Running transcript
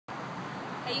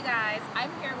Hey you guys,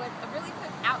 I'm here with a really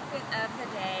quick outfit of the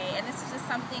day, and this is just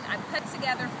something I put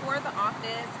together for the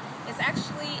office. It's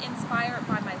actually inspired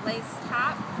by my lace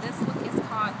top. This look is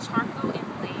called Charcoal and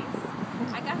Lace.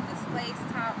 I got this lace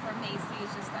top from Macy's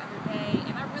just the other day,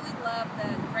 and I really love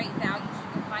the great values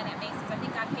you can find at Macy's. I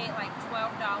think I paid like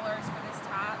 $12 for this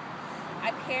top.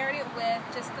 I paired it with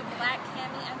just the black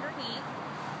cami underneath,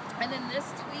 and then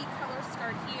this tweed color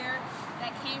skirt here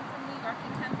that came from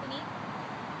NY&Co.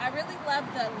 I really love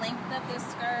the length of this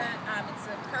skirt. It's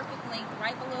a perfect length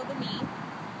right below the knee.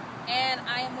 And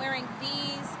I am wearing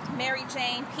these Mary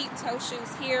Jane peep toe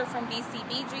shoes here from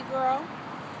BCBGirls.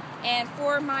 And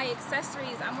for my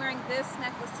accessories, I'm wearing this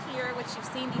necklace here, which you've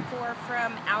seen before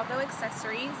from Aldo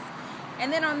accessories.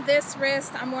 And then on this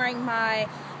wrist, I'm wearing my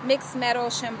mixed metal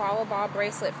Shambhala ball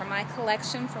bracelet from my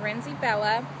collection, Firenze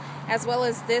Bella, as well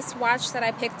as this watch that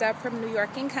I picked up from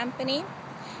NY&Co.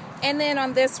 And then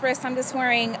on this wrist, I'm just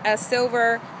wearing a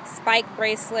silver spike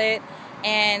bracelet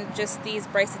and just these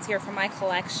bracelets here from my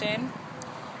collection.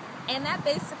 And that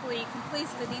basically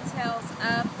completes the details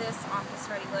of this office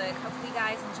ready look. Hopefully you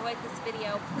guys enjoyed this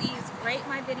video. Please rate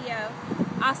my video.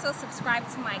 Also subscribe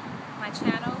to my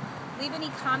channel. Leave any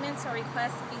comments or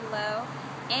requests below.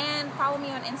 And follow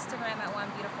me on Instagram at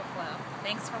OneBeautifulFlow.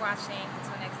 Thanks for watching.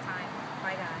 Until next time.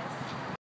 Bye guys.